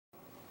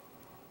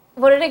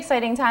What an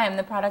exciting time.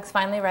 The product's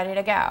finally ready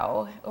to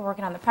go. We're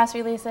working on the press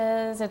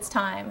releases. It's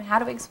time. How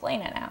do we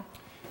explain it now?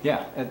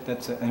 Yeah,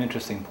 that's an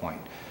interesting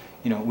point.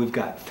 You know, we've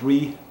got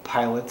 3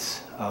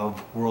 pilots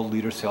of world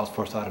leader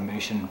Salesforce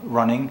automation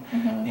running,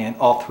 and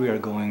all 3 are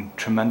going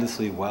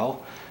tremendously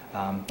well.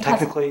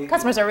 Technically,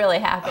 customers are really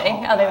happy.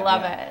 They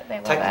love it. They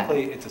love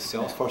technically, it's a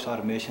Salesforce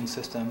automation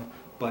system,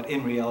 but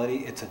in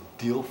reality, it's a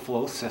deal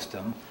flow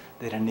system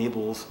that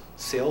enables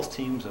sales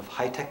teams of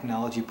high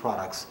technology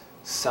products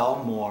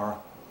sell more,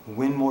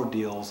 win more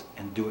deals,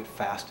 and do it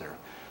faster.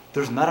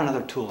 There's not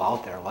another tool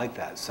out there like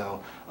that.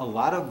 So a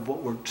lot of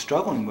what we're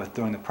struggling with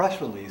during the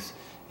press release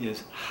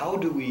is how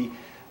do we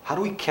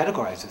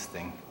categorize this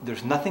thing?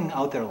 There's nothing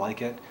out there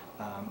like it.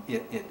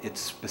 It's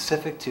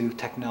specific to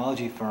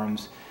technology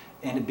firms,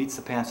 and it beats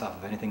the pants off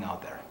of anything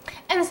out there.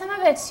 And some of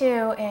it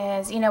too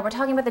is, you know, we're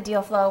talking about the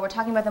deal flow, we're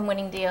talking about them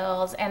winning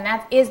deals,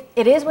 and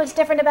it is what's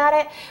different about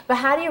it, but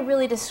how do you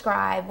really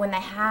describe when they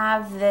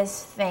have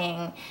this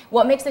thing,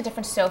 what makes the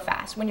difference so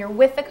fast? When you're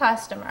with the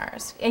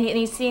customers, and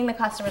you're seeing the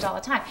customers all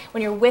the time,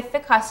 when you're with the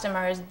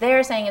customers,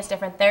 they're saying it's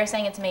different, they're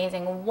saying it's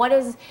amazing.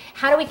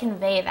 How do we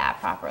convey that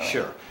properly?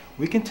 Sure.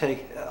 We can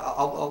take,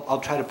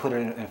 I'll try to put it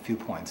in a few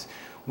points.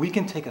 We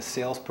can take a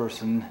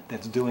salesperson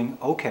that's doing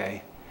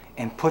okay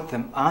and put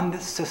them on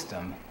this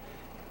system,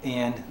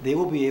 and they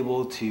will be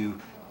able to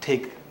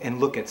take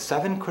and look at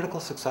 7 critical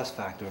success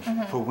factors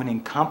for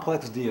winning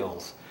complex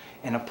deals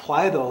and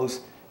apply those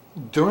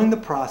during the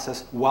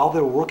process while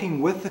they're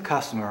working with the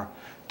customer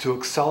to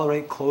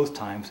accelerate close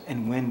times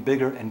and win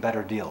bigger and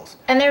better deals.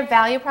 And their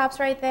value props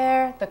right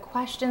there, the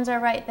questions are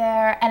right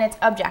there, and it's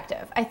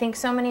objective. I think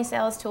so many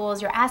sales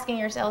tools, you're asking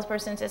your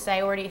salesperson to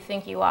say, where do you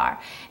think you are?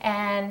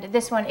 And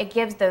this one, it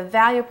gives the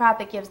value prop,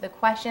 it gives the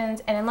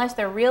questions, and unless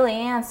they're really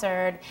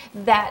answered,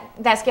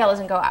 that scale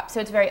doesn't go up. So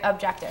it's very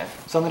objective.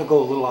 So I'm going to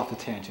go a little off the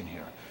tangent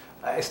here.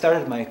 I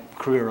started my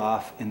career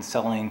off in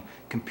selling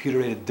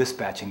computer-aided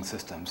dispatching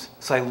systems.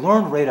 So I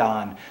learned right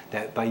on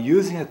that by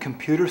using a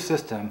computer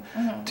system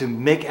to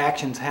make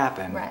actions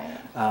happen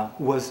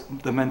was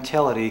the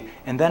mentality.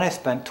 And then I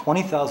spent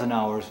 20,000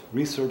 hours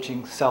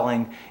researching,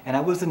 selling, and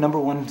I was the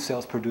 #1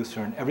 sales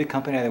producer in every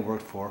company I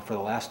worked for the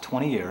last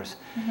 20 years.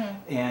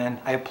 And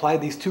I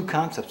applied these 2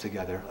 concepts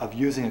together of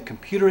using a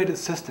computer-aided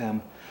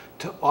system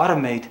to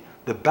automate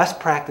the best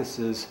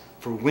practices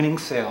for winning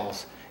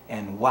sales,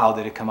 and wow,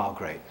 did it come out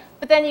great.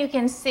 But then you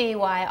can see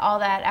why all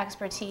that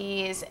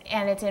expertise,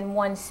 and it's in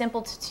one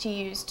simple to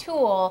use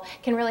tool,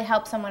 can really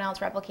help someone else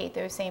replicate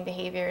those same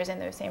behaviors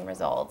and those same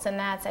results. And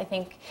that's, I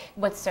think,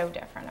 what's so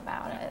different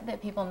about it,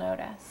 that people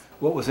notice.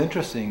 What was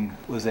interesting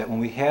was that when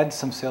we had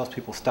some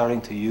salespeople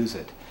starting to use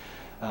it,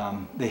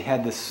 they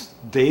had this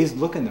dazed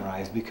look in their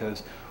eyes,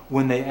 because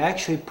when they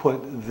actually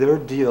put their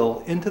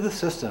deal into the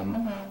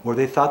system where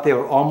they thought they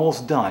were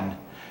almost done,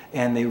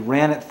 and they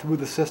ran it through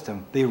the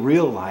system, they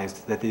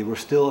realized that they were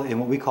still in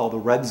what we call the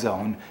red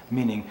zone,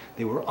 meaning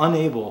they were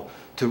unable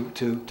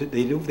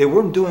they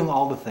weren't doing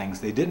all the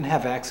things. They didn't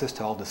have access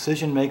to all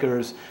decision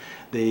makers.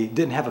 They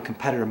didn't have a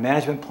competitor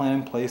management plan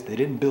in place. They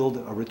didn't build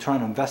a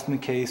return on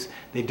investment case.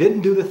 They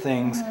didn't do the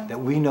things that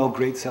we know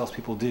great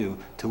salespeople do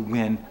to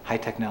win high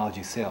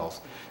technology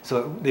sales.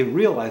 So they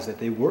realized that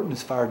they weren't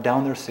as far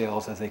down their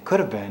sales as they could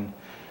have been,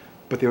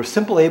 but they were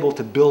simply able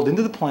to build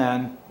into the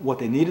plan what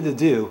they needed to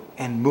do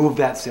and move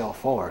that sale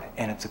forward,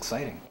 and it's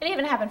exciting. It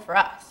even happened for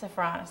us, if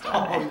we're honest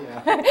about it.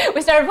 Yeah.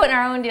 We started putting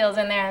our own deals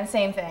in there, and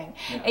same thing.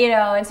 Yeah. You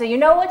know, and so you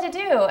know what to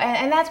do,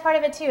 and that's part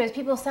of it too. Is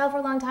people sell for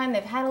a long time,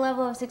 they've had a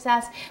level of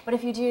success, but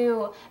if you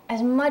do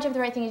as much of the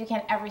right thing as you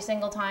can every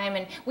single time,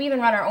 and we even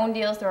run our own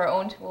deals through our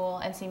own tool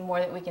and see more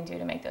that we can do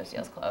to make those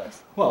deals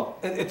close. Well,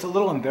 it's a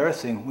little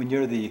embarrassing when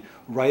you're the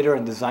writer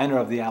and designer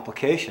of the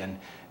application,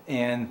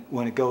 and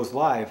when it goes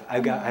live, I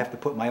have to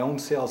put my own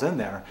sales in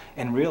there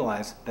and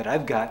realize that I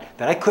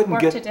couldn't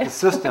get the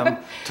system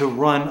to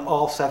run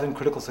all 7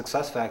 critical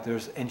success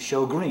factors and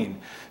show green.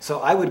 So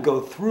I would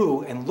go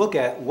through and look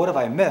at what have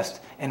I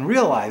missed and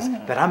realize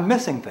that I'm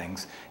missing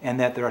things, and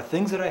that there are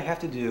things that I have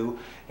to do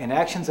and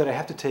actions that I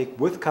have to take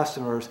with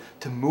customers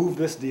to move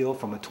this deal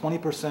from a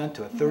 20%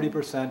 to a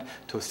 30%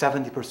 to a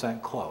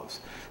 70% close.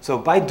 So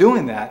by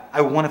doing that,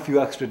 I won a few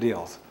extra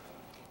deals.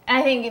 And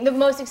I think the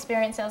most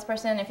experienced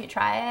salesperson, if you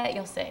try it,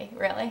 you'll see,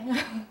 really.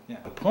 Yeah.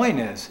 The point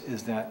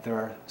is that there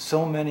are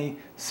so many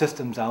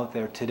systems out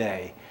there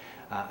today.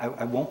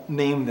 I won't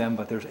name them,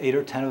 but there's 8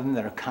 or 10 of them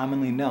that are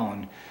commonly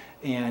known.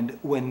 And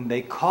when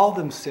they call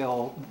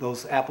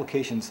those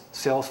applications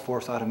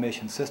Salesforce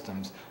automation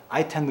systems,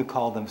 I tend to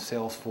call them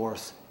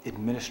Salesforce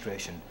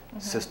administration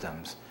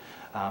systems.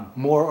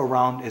 More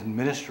around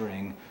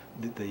administering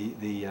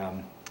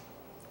the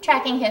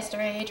tracking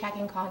history,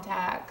 tracking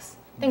contacts.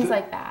 Things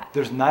like that.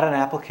 There's not an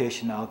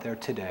application out there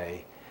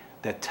today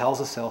that tells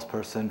a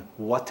salesperson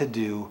what to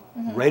do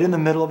right in the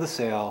middle of the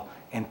sale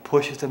and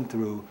pushes them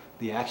through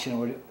the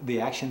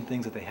action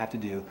things that they have to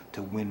do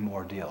to win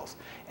more deals.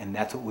 And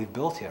that's what we've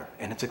built here,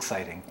 and it's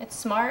exciting. It's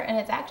smart and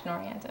it's action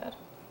oriented.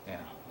 Yeah.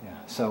 Yeah.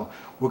 So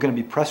we're going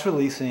to be press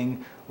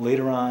releasing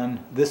later on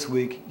this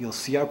week. You'll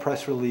see our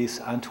press release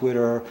on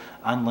Twitter,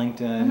 on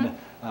LinkedIn.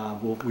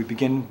 We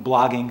begin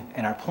blogging,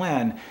 and our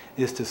plan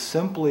is to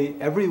simply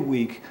every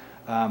week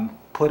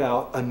put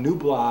out a new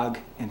blog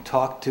and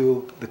talk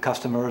to the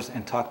customers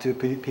and talk to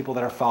people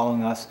that are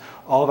following us,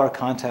 all of our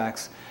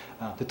contacts,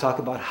 to talk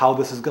about how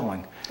this is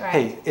going. Right.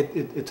 Hey,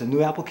 it's a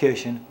new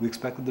application. We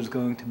expect that there's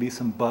going to be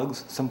some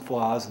bugs, some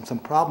flaws, and some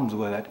problems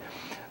with it.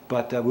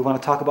 But we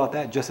want to talk about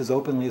that just as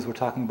openly as we're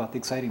talking about the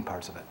exciting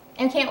parts of it.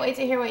 And can't wait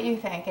to hear what you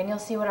think, and you'll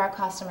see what our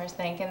customers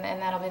think, and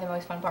that'll be the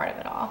most fun part of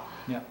it all.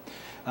 Yeah.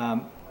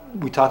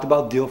 We talked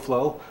about deal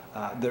flow.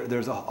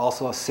 There's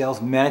also a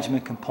sales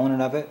management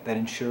component of it that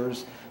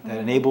ensures, that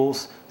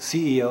enables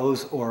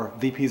CEOs or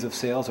VPs of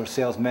sales or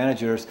sales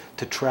managers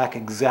to track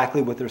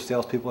exactly what their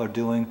salespeople are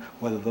doing,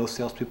 whether those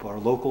salespeople are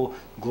local,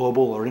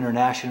 global, or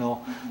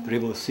international. They're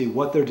able to see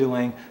what they're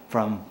doing,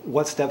 from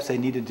what steps they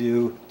need to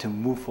do to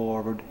move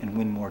forward and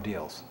win more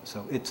deals.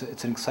 So it's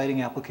an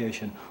exciting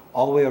application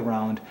all the way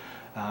around.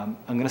 I'm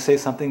going to say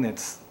something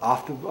that's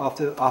off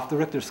the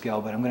Richter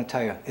scale, but I'm going to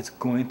tell you, it's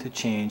going to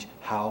change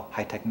how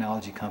high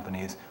technology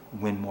companies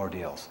win more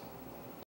deals.